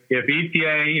 if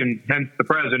EPA, and hence the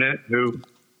president, who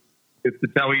gets to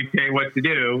tell EPA what to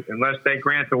do, unless they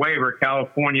grant the waiver,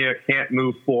 California can't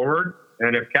move forward.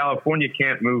 And if California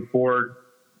can't move forward,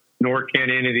 nor can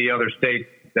any of the other states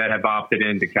that have opted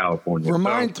into California.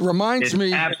 Reminds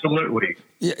me. Absolutely.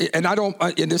 Yeah, and I don't,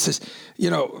 and this is,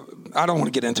 I don't want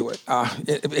to get into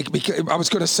it. Because I was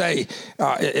going to say,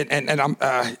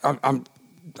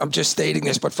 I'm just stating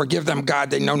this, but forgive them, God,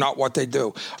 they know not what they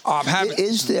do.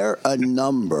 Is there a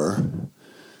number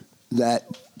that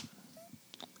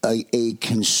a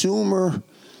consumer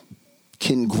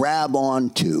can grab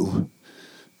onto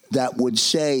that would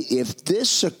say, if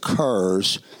this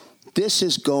occurs, this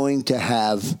is going to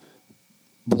have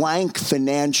blank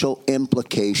financial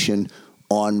implication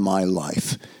on my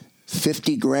life?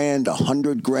 50 grand,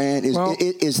 100 grand. Is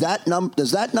that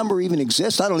does that number even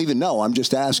exist? I don't even know. I'm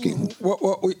just asking. What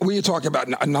were you talking about?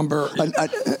 A number?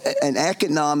 An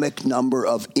economic number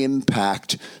of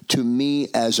impact to me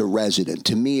as a resident,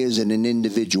 to me as an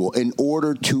individual, in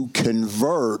order to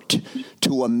convert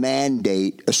to a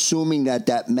mandate, assuming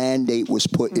that mandate was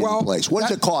put in place. What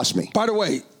does it cost me? By the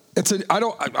way, I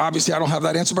don't have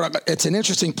that answer, but it's an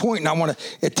interesting point, and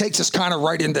it takes us kind of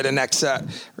right into the next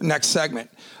segment,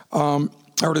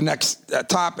 or the next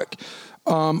topic.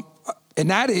 And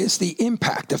that is the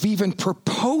impact of even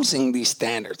proposing these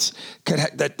standards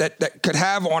that could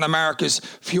have on America's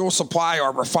fuel supply,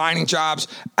 our refining jobs,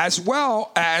 as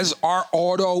well as our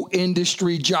auto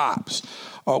industry jobs.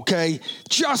 Okay,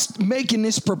 just making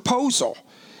this proposal,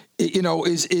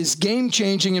 is game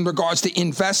changing in regards to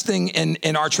investing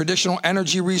in our traditional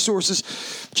energy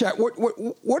resources. Chet,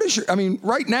 what is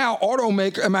right now,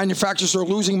 manufacturers are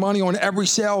losing money on every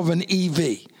sale of an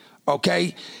EV.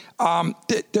 Okay.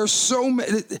 There's so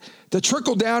many, the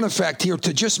trickle down effect here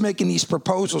to just making these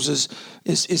proposals is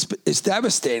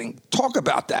devastating. Talk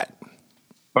about that.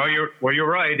 Well, you're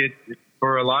right. It's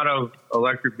for a lot of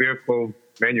electric vehicle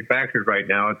manufacturers right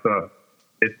now, it's a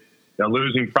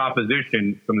losing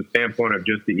proposition from the standpoint of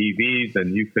just the EVs,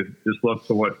 and you could just look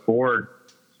to what Ford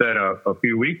said a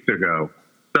few weeks ago.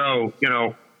 So,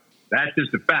 that's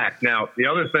just a fact. Now, the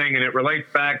other thing, and it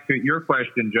relates back to your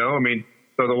question, Joe,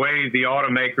 so the way the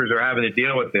automakers are having to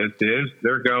deal with this is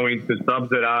they're going to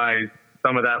subsidize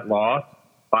some of that loss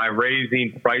by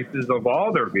raising prices of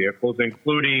all their vehicles,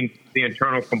 including the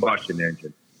internal combustion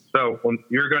engine. So when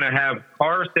you're going to have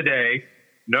cars today,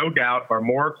 no doubt, are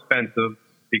more expensive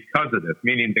because of this,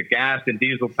 meaning the gas and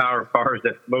diesel powered cars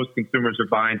that most consumers are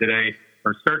buying today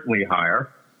are certainly higher.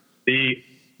 The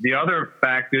other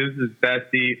fact is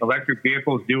that the electric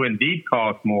vehicles do indeed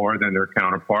cost more than their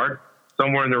counterparts,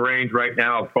 somewhere in the range right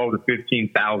now of $12,000 to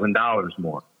 $15,000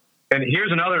 more. And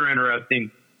here's another interesting,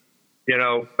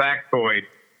 factoid.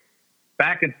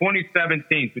 Back in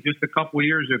 2017, so just a couple of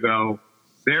years ago,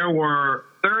 there were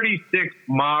 36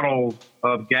 models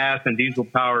of gas and diesel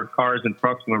powered cars and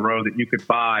trucks on the road that you could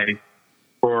buy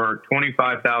for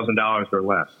 $25,000 or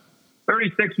less.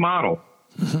 36 models.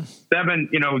 Last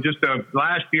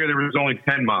year there was only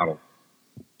 10 models.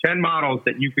 10 models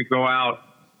that you could go out.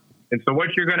 And so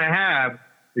what you're going to have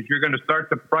is you're going to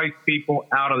start to price people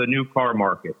out of the new car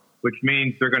market, which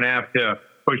means they're going to have to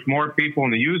push more people in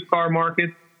the used car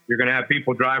market. You're going to have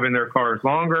people driving their cars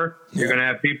longer. You're going to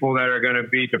have people that are going to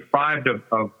be deprived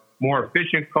of more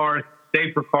efficient cars,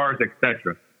 safer cars,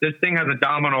 etc. This thing has a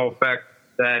domino effect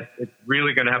that it's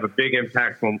really going to have a big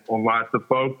impact on lots of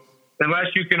folks.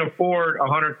 Unless you can afford a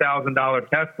 $100,000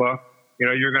 Tesla,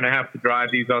 you're going to have to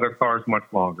drive these other cars much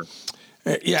longer.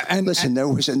 And listen,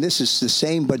 and this is the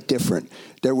same but different.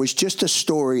 There was just a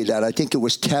story that I think it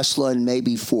was Tesla and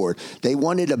maybe Ford. They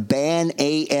wanted to ban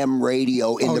AM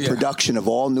radio in the production of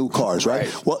all new cars, right?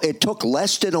 Well, it took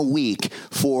less than a week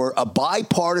for a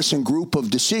bipartisan group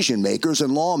of decision makers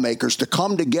and lawmakers to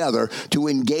come together to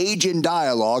engage in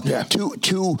dialogue,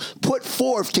 to put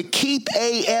forth to keep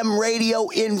AM radio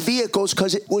in vehicles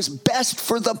because it was best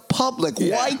for the public.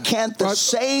 Why can't the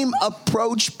same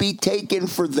approach be taken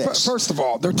for this? First of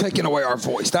all, they're taking away our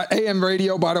voice. That AM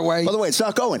radio, by the way, it's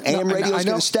not going. AM radio is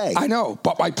going to stay. I know,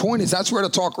 but my point is that's where the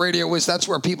talk radio is. That's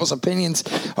where people's opinions.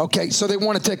 Okay, so they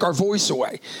want to take our voice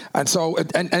away, and so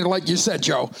and like you said,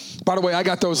 Joe. By the way, I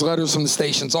got those letters from the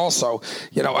stations also.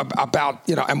 About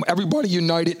and everybody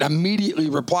united immediately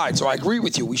replied. So I agree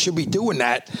with you. We should be doing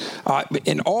that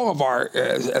in all of our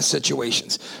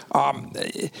situations.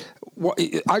 I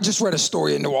just read a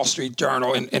story in the Wall Street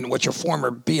Journal in which a former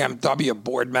BMW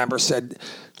board member said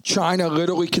China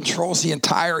literally controls the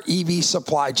entire EV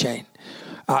supply chain.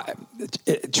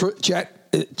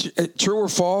 Chet, true or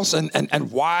false?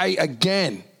 And why,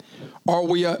 again, are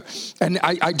we and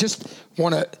I just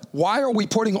want to, why are we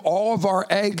putting all of our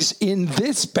eggs in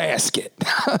this basket?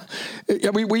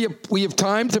 we have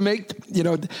time to make,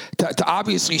 to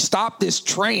obviously stop this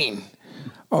train.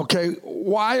 Okay,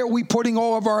 why are we putting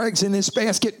all of our eggs in this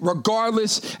basket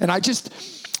regardless? And I just,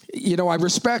 I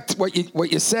respect what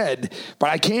you said, but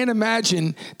I can't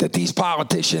imagine that these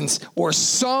politicians or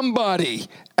somebody,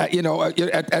 at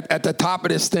the top of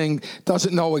this thing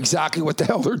doesn't know exactly what the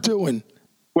hell they're doing.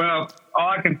 Well, all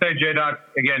I can say, J-Doc,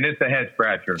 again, this is a head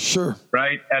scratcher. Sure.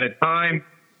 Right? At a time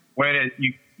when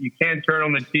you can't turn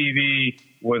on the TV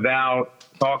without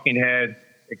talking heads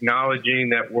acknowledging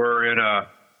that we're in a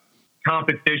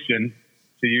competition,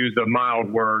 to use a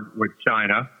mild word, with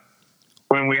China.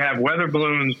 When we have weather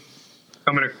balloons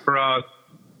coming across,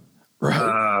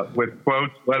 with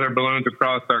quotes, weather balloons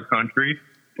across our country.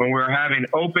 When we're having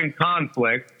open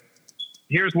conflict,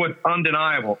 here's what's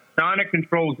undeniable. China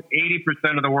controls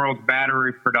 80% of the world's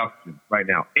battery production right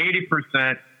now.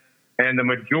 80%, and the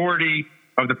majority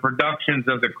of the productions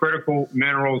of the critical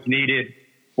minerals needed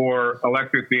for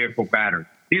electric vehicle batteries.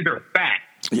 These are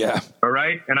facts. Yeah. All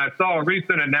right? And I saw a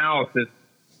recent analysis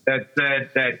that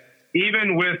said that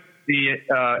even with the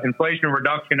Inflation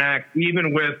Reduction Act,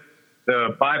 even with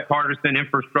the bipartisan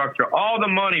infrastructure, all the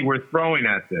money we're throwing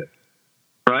at this,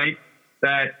 right?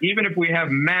 That even if we have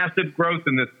massive growth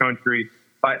in this country,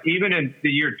 but even in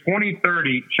the year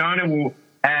 2030, China will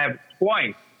have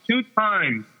two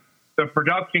times the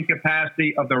production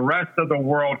capacity of the rest of the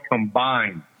world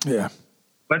combined. Yeah.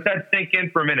 Let that sink in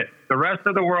for a minute. The rest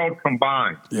of the world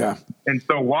combined. Yeah. And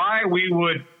so why we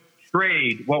would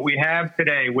trade what we have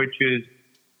today, which is,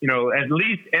 at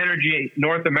least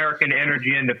North American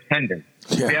energy independence.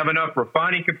 Yeah. We have enough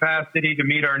refining capacity to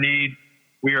meet our needs.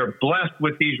 We are blessed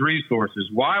with these resources.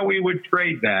 Why we would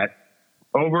trade that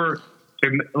over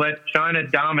to let China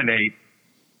dominate?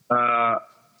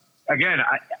 Again,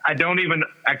 I can't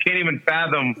even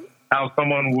fathom how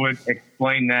someone would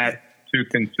explain that to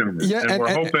consumers. Yeah, and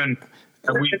we're hoping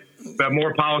that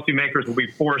more policymakers will be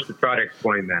forced to try to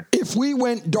explain that. If we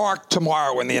went dark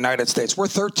tomorrow in the United States, we're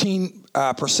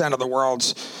 13% of the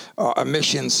world's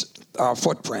emissions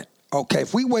footprint. Okay,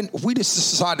 if we just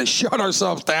decided to shut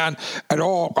ourselves down at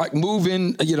all, like move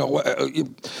in,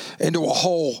 into a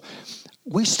hole,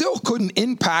 we still couldn't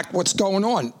impact what's going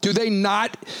on. Do they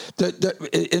not?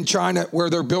 In China,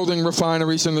 where they're building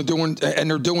refineries and they're doing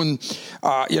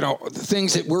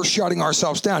things that we're shutting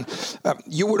ourselves down.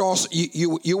 You would also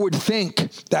you would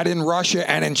think that in Russia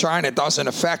and in China it doesn't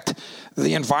affect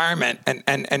the environment,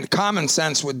 and common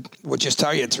sense would just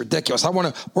tell you it's ridiculous.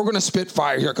 We're gonna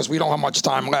spitfire here because we don't have much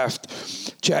time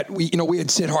left. Chet, we had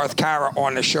Siddharth Kara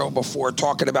on the show before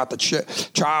talking about the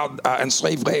child and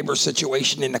slave labor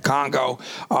situation in the Congo.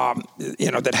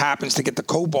 That happens to get the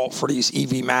cobalt for these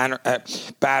EV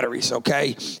batteries.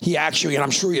 Okay, he actually, and I'm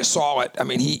sure you saw it. I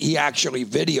mean, he actually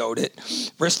videoed it,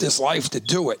 risked his life to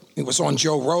do it. He was on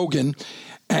Joe Rogan,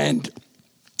 and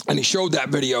he showed that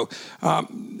video.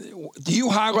 Do you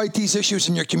highlight these issues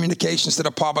in your communications to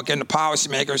the public and the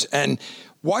policymakers? And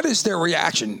what is their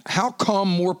reaction? How come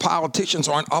more politicians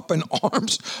aren't up in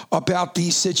arms about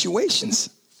these situations?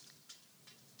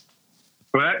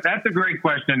 Well, that's a great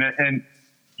question. And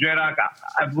J-Doc,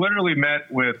 I've literally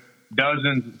met with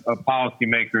dozens of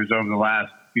policymakers over the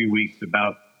last few weeks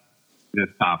about this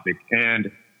topic.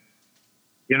 And,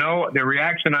 the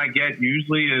reaction I get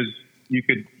usually is, you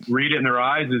could read it in their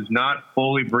eyes, is not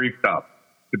fully briefed up,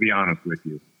 to be honest with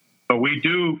you. But we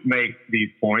do make these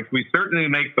points. We certainly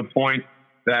make the point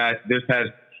that this has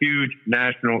huge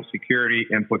national security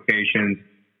implications,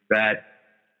 that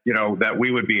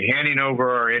we would be handing over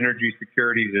our energy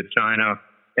security to China,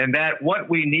 and that what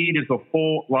we need is a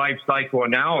full life cycle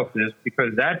analysis,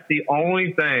 because that's the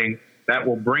only thing that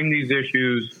will bring these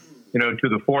issues, to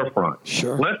the forefront.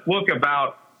 Sure. Let's look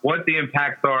about what the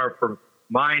impacts are for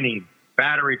mining,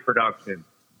 battery production,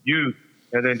 use,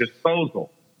 and then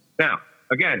disposal. Now,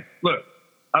 again, look,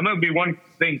 I'm going to be one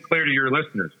thing clear to your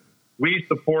listeners. We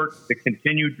support the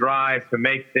continued drive to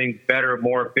make things better,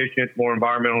 more efficient, more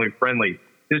environmentally friendly.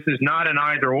 This is not an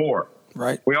either or.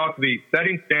 Right. We ought to be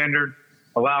setting standards,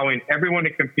 allowing everyone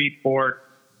to compete for it,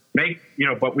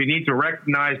 but we need to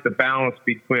recognize the balance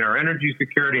between our energy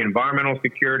security, environmental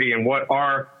security, and what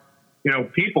our,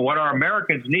 what our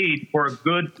Americans need for a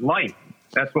good life.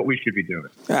 That's what we should be doing.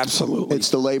 Absolutely. It's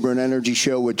the Labor and Energy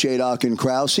Show with J-Doc and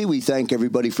Krause. We thank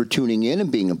everybody for tuning in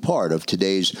and being a part of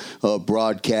today's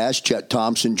broadcast. Chet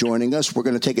Thompson joining us. We're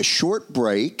going to take a short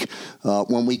break.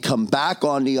 When we come back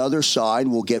on the other side,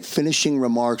 we'll get finishing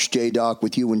remarks, J-Doc,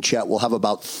 with you and Chet. We'll have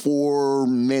about 4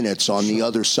 minutes on the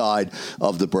other side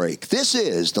of the break. This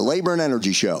is the Labor and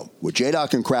Energy Show with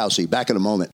J-Doc and Krause. Back in a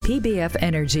moment. PBF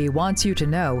Energy wants you to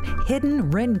know hidden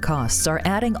RIN costs are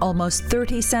adding almost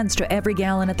 30 cents to every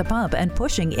gallon at the pump and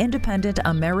pushing independent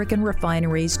American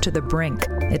refineries to the brink.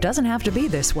 It doesn't have to be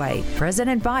this way.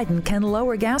 President Biden can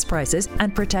lower gas prices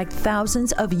and protect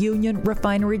thousands of union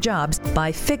refinery jobs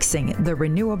by fixing the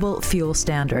renewable fuel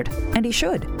standard. And he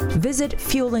should. Visit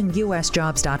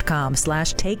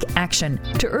fuelingusjobs.com/take-action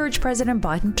to urge President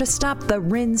Biden to stop the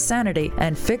RIN sanity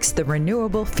and fix the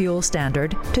renewable fuel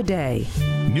standard today.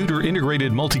 Neuter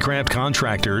Integrated Multi-Craft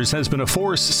Contractors has been a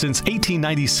force since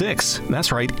 1896.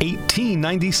 That's right,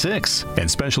 1896.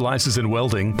 And specializes in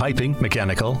welding, piping,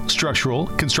 mechanical, structural,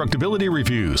 constructability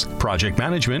reviews, project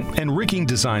management, and rigging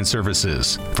design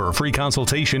services. For a free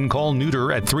consultation, call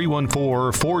Neuter at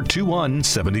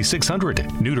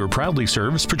 314-421-7600. Neuter proudly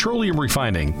serves petroleum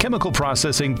refining, chemical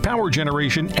processing, power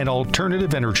generation, and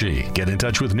alternative energy. Get in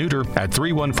touch with Neuter at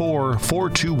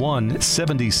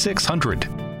 314-421-7600.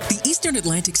 The Eastern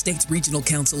Atlantic States Regional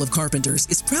Council of Carpenters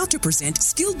is proud to present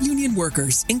skilled union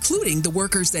workers, including the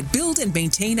workers that build and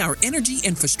maintain our energy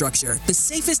infrastructure. The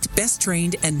safest, best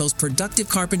trained, and most productive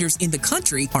carpenters in the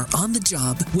country are on the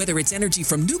job. Whether it's energy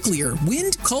from nuclear,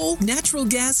 wind, coal, natural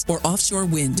gas, or offshore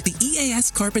wind, the EAS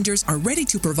carpenters are ready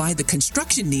to provide the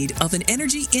construction need of an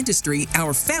energy industry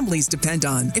our families depend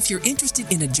on. If you're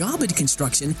interested in a job in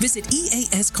construction, visit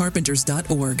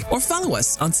eascarpenters.org or follow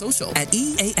us on social at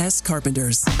EAS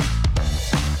Carpenters.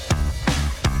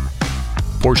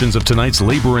 Portions of tonight's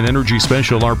Labor and Energy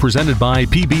Special are presented by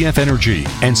PBF Energy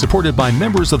and supported by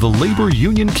members of the labor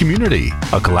union community,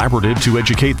 a collaborative to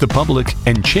educate the public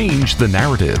and change the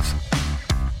narrative.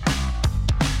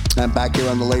 I'm back here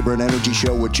on the Labor and Energy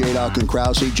Show with J-Doc and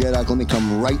Krause. J-Doc, let me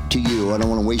come right to you. I don't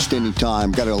want to waste any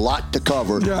time. Got a lot to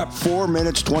cover. Yeah. 4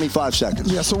 minutes, 25 seconds.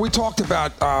 Yeah, so we talked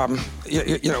about,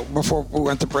 before we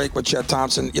went to break with Chet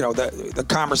Thompson, the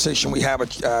conversation we had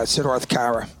with Siddharth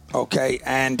Kara, okay,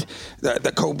 and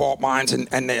the cobalt mines and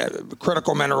the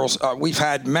critical minerals. We've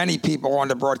had many people on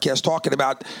the broadcast talking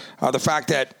about the fact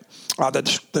that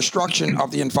the destruction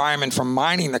of the environment from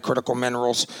mining the critical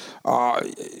minerals,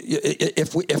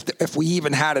 if we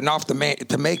even had enough to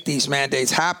make these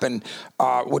mandates happen,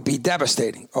 would be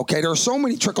devastating. Okay, there are so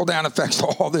many trickle-down effects to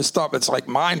all this stuff. It's like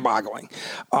mind-boggling.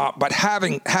 But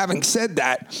having said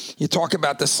that, you talk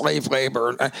about the slave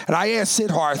labor, and I asked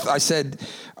Siddharth. I said,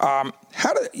 how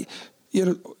do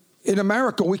in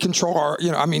America, we control our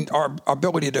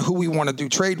ability to who we want to do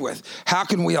trade with. How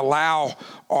can we allow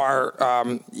our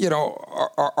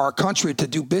country to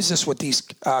do business with these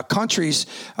countries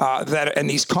and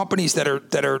these companies that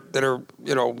are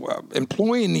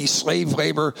employing these slave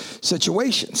labor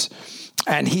situations?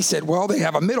 And he said, well, they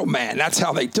have a middleman. That's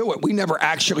how they do it. We never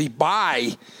actually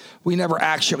buy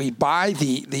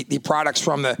the products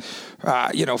from the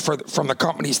from the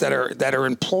companies that are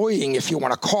employing, if you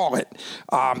want to call it,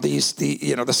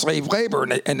 the slave labor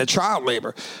and the child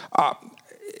labor.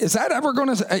 Is that ever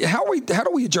going to? How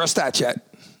do we address that yet?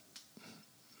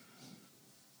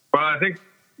 Well, I think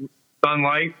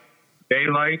sunlight,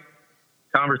 daylight,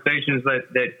 conversations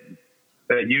that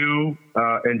you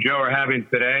and Joe are having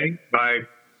today, by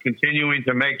continuing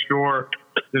to make sure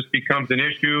this becomes an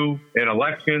issue in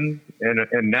elections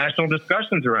and national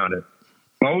discussions around it.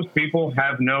 Most people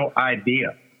have no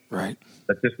idea that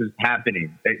this is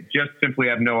happening. They just simply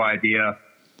have no idea.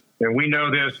 And we know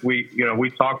this. We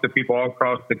talk to people all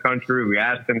across the country. We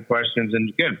ask them questions, and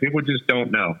again, people just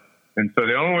don't know. And so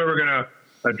the only way we're going to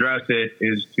address it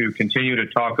is to continue to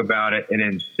talk about it and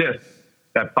insist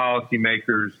that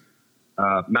policymakers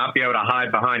not be able to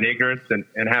hide behind ignorance and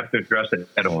have to address it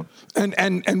head on.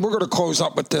 And we're going to close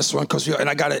up with this one because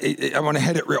I want to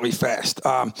hit it really fast.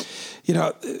 The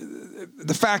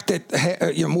fact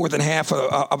that more than half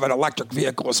of an electric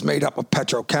vehicle is made up of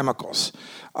petrochemicals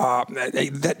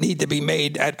that need to be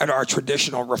made at our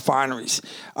traditional refineries.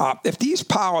 If these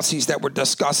policies that we're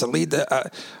discussing lead to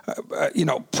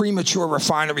premature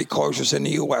refinery closures in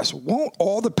the U.S., won't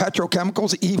all the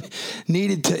petrochemicals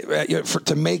needed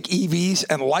to make EVs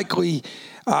and likely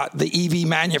the EV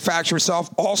manufacturer itself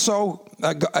also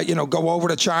go over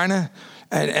to China?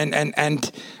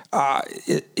 And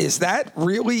is that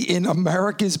really in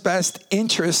America's best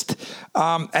interest?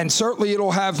 And certainly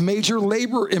it'll have major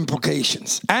labor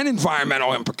implications and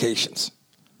environmental implications.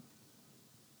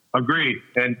 Agreed.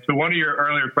 And to one of your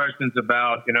earlier questions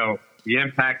about, the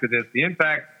impact of this, the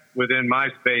impact within my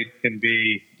space can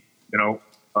be,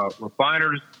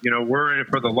 refiners, we're in it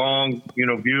for the long,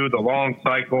 view, the long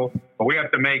cycle, but we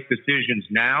have to make decisions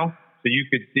now. So you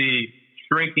could see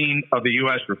shrinking of the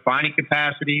U.S. refining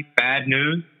capacity, bad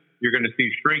news. You're going to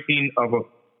see shrinking of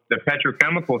the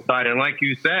petrochemical side. And like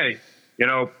you say,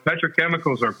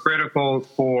 petrochemicals are critical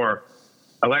for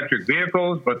electric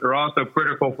vehicles, but they're also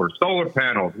critical for solar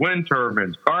panels, wind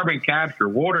turbines, carbon capture,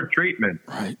 water treatment.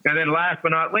 Right. And then last but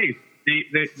not least,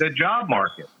 the job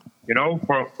market,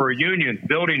 for unions,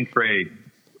 building trade.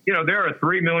 There are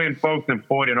 3 million folks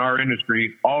employed in our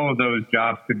industry. All of those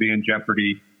jobs could be in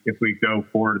jeopardy if we go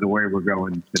forward the way we're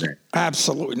going today.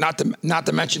 Absolutely. Not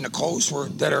to mention the clothes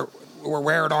we're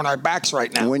wearing on our backs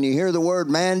right now. When you hear the word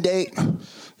mandate,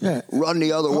 run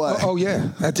the other way. Oh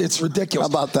yeah. It's ridiculous.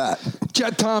 How about that?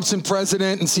 Chet Thompson,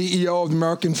 President and CEO of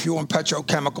American Fuel and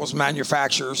Petrochemicals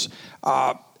Manufacturers,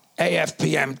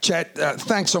 AFPM. Chet,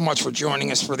 thanks so much for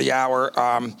joining us for the hour.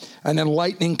 An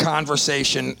enlightening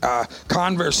conversation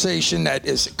that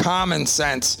is common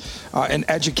sense in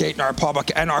educating our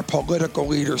public and our political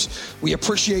leaders. We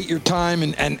appreciate your time,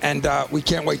 and we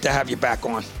can't wait to have you back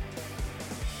on.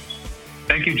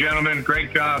 Thank you, gentlemen.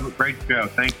 Great job. Great show.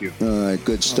 Thank you. All right,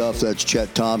 good stuff. That's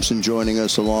Chet Thompson joining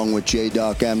us along with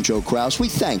J-Doc M. Joe Kraus. We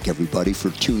thank everybody for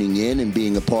tuning in and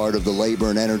being a part of the Labor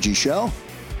and Energy Show.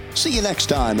 See you next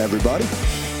time, everybody.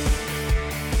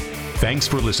 Thanks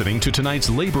for listening to tonight's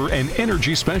Labor and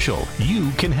Energy Special.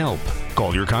 You can help.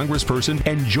 Call your congressperson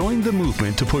and join the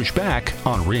movement to push back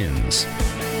on RINs.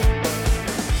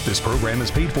 This program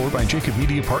is paid for by Jacob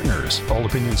Media Partners. All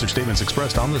opinions or statements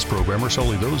expressed on this program are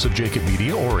solely those of Jacob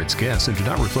Media or its guests and do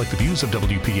not reflect the views of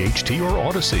WPHT or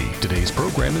Odyssey. Today's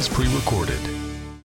program is pre-recorded.